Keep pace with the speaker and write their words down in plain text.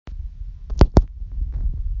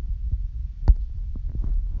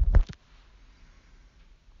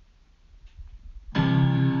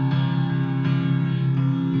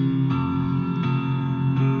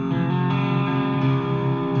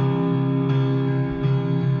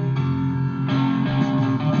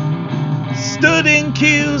Stood in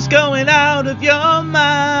queues going out of your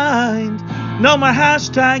mind. No more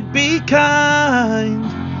hashtag be kind.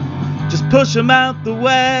 Just push them out the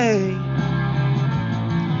way.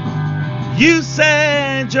 You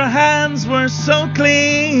said your hands were so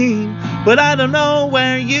clean, but I don't know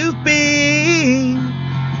where you've been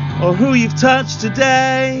or who you've touched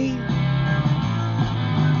today.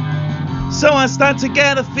 So I start to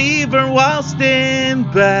get a fever whilst in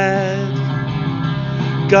bed.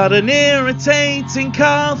 Got an irritating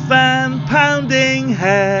cough and pounding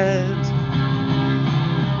head.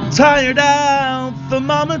 Tired out,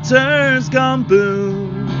 thermometer's gone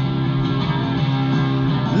boom.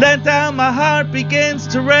 Let down, my heart begins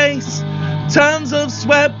to race. Tons of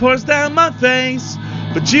sweat pours down my face.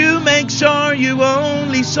 But you make sure you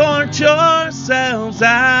only sort yourselves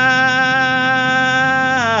out.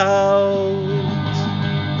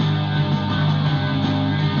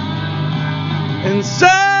 And so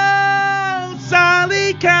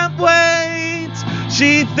Sally can't wait.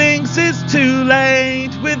 She thinks it's too late.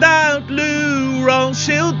 Without Lou Roll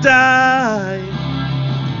she'll die.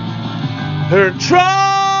 Her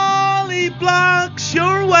trolley blocks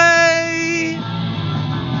your way.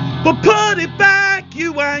 But put it back,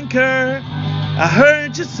 you anchor, I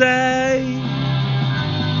heard you say.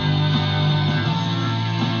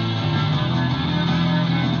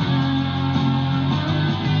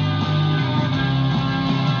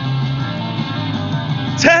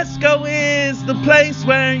 Tesco is the place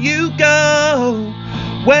where you go,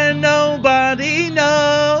 where nobody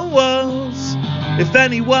knows if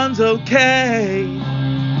anyone's okay.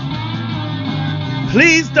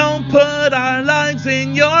 Please don't put our lives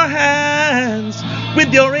in your hands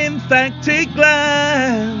with your infected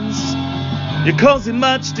glance. You're causing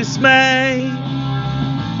much dismay.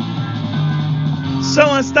 So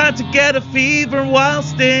I start to get a fever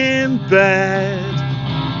whilst in bed.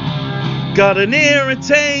 Got an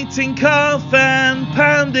irritating cough and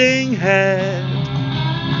pounding head.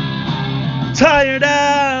 Tired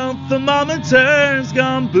out, thermometer's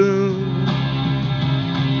gone boom.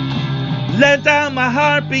 Let down, my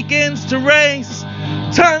heart begins to race.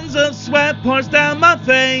 Tons of sweat pours down my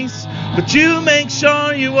face. But you make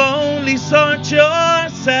sure you only sort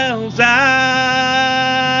yourselves out.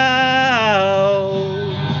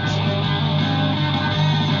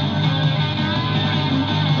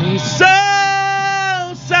 And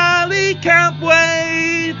so Sally can't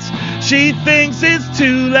wait. She thinks it's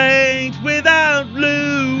too late. Without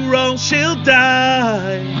Lou Roll she'll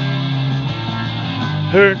die.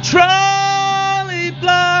 Her trolley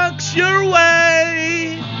blocks your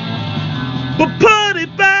way. But put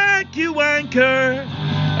it back, you anchor,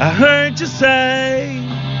 I heard you say.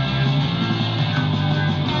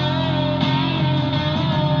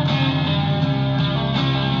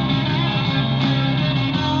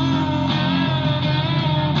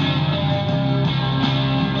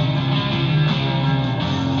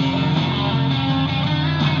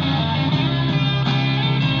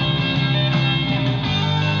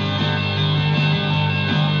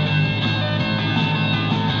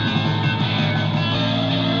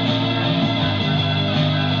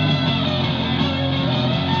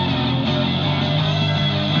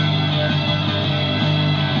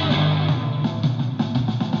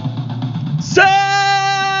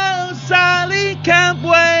 Can't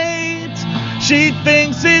wait. She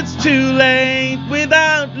thinks it's too late.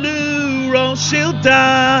 Without Lou Roll she'll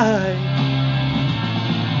die.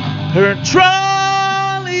 Her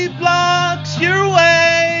trolley blocks your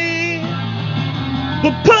way.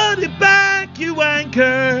 But put it back, you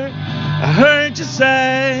anchor, I heard you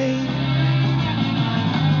say.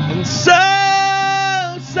 And so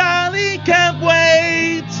Sally can't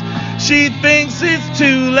wait. She thinks it's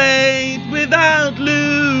too late. Without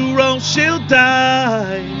Lou Roll she'll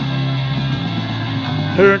die.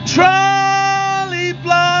 Her trolley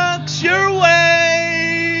blocks your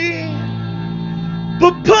way.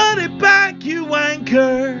 But put it back, you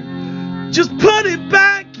anchor. Just put it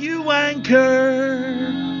back, you anchor.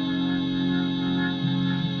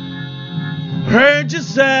 Heard you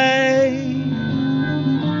say.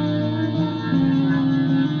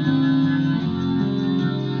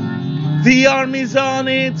 The army's on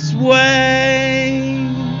its way.